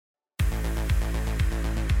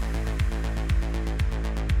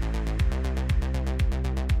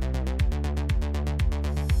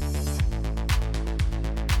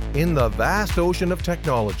In the vast ocean of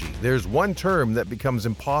technology, there's one term that becomes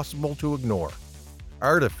impossible to ignore: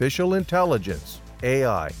 artificial intelligence,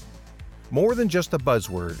 AI. More than just a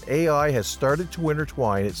buzzword, AI has started to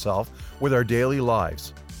intertwine itself with our daily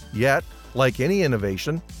lives. Yet, like any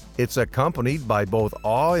innovation, it's accompanied by both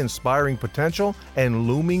awe-inspiring potential and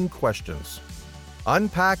looming questions.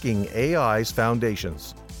 Unpacking AI's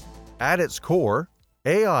foundations. At its core,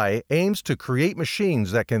 AI aims to create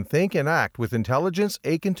machines that can think and act with intelligence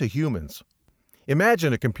akin to humans.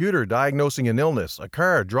 Imagine a computer diagnosing an illness, a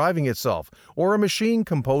car driving itself, or a machine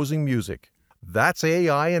composing music. That's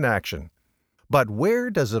AI in action. But where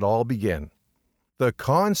does it all begin? The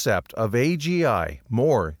concept of AGI,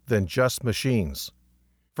 more than just machines.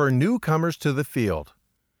 For newcomers to the field,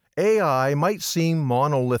 AI might seem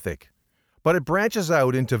monolithic, but it branches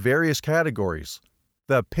out into various categories.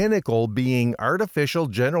 The pinnacle being artificial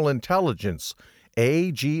general intelligence,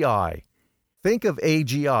 AGI. Think of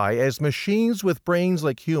AGI as machines with brains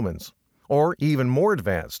like humans, or even more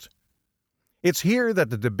advanced. It's here that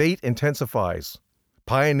the debate intensifies.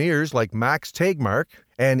 Pioneers like Max Tegmark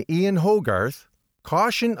and Ian Hogarth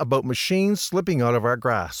caution about machines slipping out of our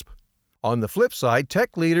grasp. On the flip side,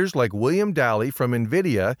 tech leaders like William Daly from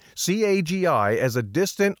NVIDIA see AGI as a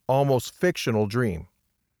distant, almost fictional dream.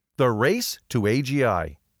 The race to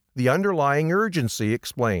AGI, the underlying urgency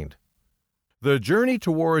explained. The journey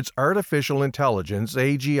towards artificial intelligence,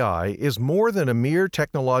 AGI, is more than a mere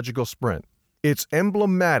technological sprint. It's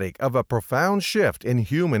emblematic of a profound shift in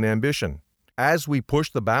human ambition. As we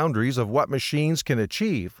push the boundaries of what machines can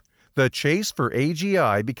achieve, the chase for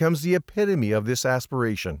AGI becomes the epitome of this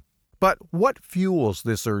aspiration. But what fuels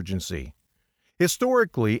this urgency?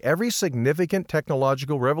 Historically, every significant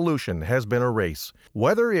technological revolution has been a race,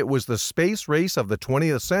 whether it was the space race of the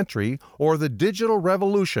 20th century or the digital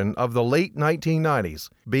revolution of the late 1990s.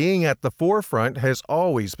 Being at the forefront has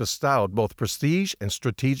always bestowed both prestige and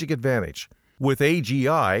strategic advantage. With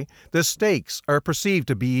AGI, the stakes are perceived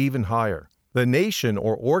to be even higher. The nation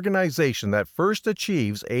or organization that first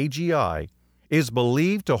achieves AGI is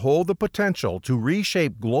believed to hold the potential to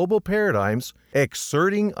reshape global paradigms,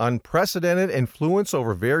 exerting unprecedented influence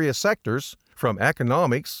over various sectors, from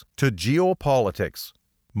economics to geopolitics.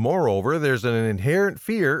 Moreover, there's an inherent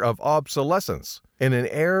fear of obsolescence. In an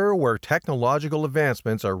era where technological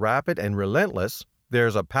advancements are rapid and relentless,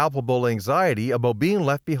 there's a palpable anxiety about being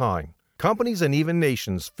left behind. Companies and even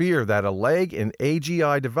nations fear that a lag in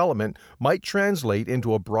AGI development might translate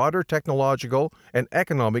into a broader technological and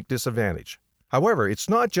economic disadvantage. However, it's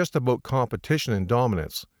not just about competition and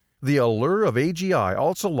dominance. The allure of AGI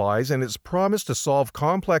also lies in its promise to solve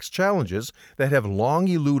complex challenges that have long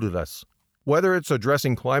eluded us. Whether it's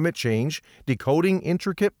addressing climate change, decoding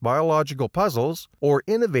intricate biological puzzles, or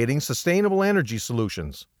innovating sustainable energy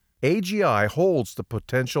solutions, AGI holds the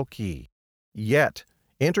potential key. Yet,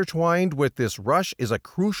 intertwined with this rush is a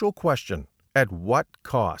crucial question: at what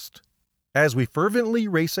cost? As we fervently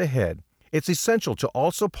race ahead, it's essential to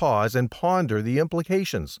also pause and ponder the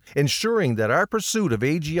implications, ensuring that our pursuit of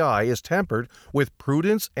AGI is tempered with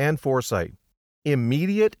prudence and foresight.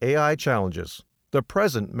 Immediate AI challenges. The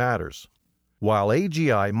present matters. While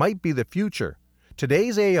AGI might be the future,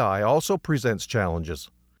 today's AI also presents challenges.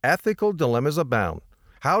 Ethical dilemmas abound.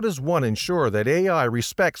 How does one ensure that AI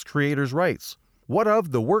respects creators' rights? What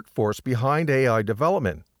of the workforce behind AI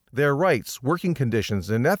development? Their rights, working conditions,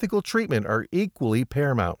 and ethical treatment are equally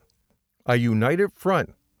paramount. A united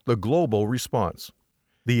front, the global response.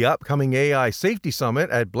 The upcoming AI Safety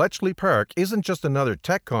Summit at Bletchley Park isn't just another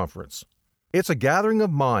tech conference. It's a gathering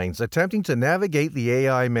of minds attempting to navigate the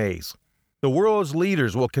AI maze. The world's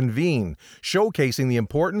leaders will convene, showcasing the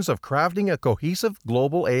importance of crafting a cohesive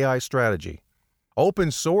global AI strategy.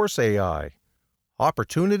 Open source AI,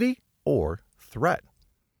 opportunity or threat?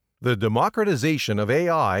 The democratization of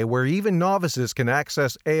AI, where even novices can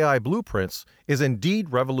access AI blueprints, is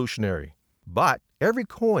indeed revolutionary. But every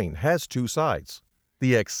coin has two sides.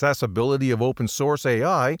 The accessibility of open source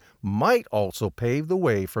AI might also pave the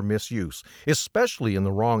way for misuse, especially in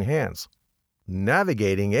the wrong hands.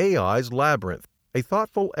 Navigating AI's labyrinth, a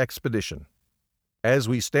thoughtful expedition. As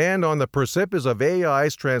we stand on the precipice of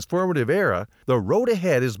AI's transformative era, the road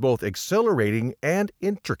ahead is both exhilarating and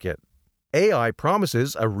intricate. AI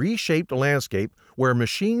promises a reshaped landscape where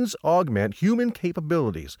machines augment human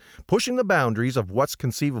capabilities, pushing the boundaries of what's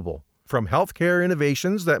conceivable. From healthcare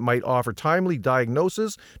innovations that might offer timely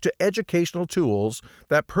diagnosis to educational tools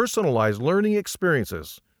that personalize learning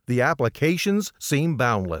experiences, the applications seem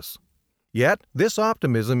boundless. Yet, this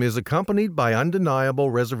optimism is accompanied by undeniable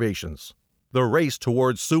reservations. The race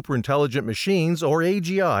towards superintelligent machines, or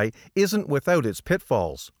AGI, isn't without its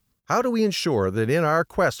pitfalls. How do we ensure that in our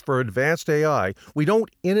quest for advanced AI, we don't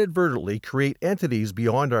inadvertently create entities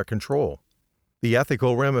beyond our control? The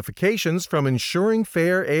ethical ramifications from ensuring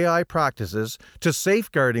fair AI practices to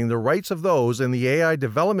safeguarding the rights of those in the AI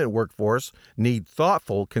development workforce need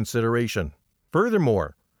thoughtful consideration.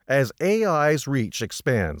 Furthermore, as AI's reach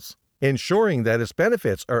expands, ensuring that its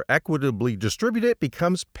benefits are equitably distributed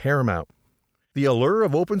becomes paramount. The allure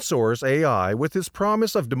of open source AI with its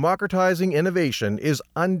promise of democratizing innovation is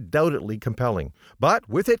undoubtedly compelling, but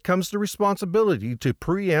with it comes the responsibility to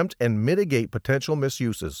preempt and mitigate potential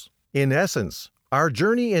misuses. In essence, our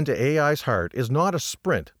journey into AI's heart is not a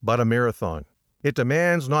sprint, but a marathon. It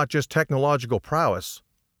demands not just technological prowess,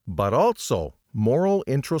 but also moral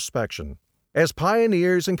introspection. As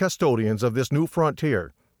pioneers and custodians of this new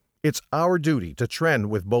frontier, it's our duty to trend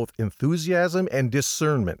with both enthusiasm and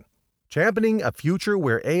discernment, championing a future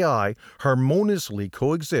where AI harmoniously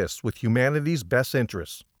coexists with humanity's best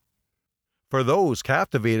interests. For those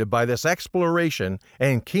captivated by this exploration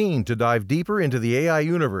and keen to dive deeper into the AI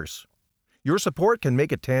universe, your support can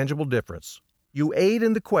make a tangible difference. You aid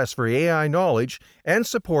in the quest for AI knowledge and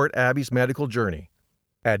support Abby's medical journey.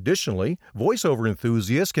 Additionally, voiceover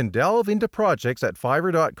enthusiasts can delve into projects at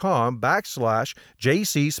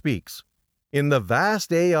fiverr.com/JCSpeaks. In the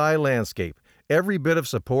vast AI landscape, every bit of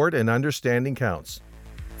support and understanding counts.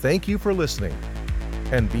 Thank you for listening,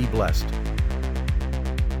 and be blessed.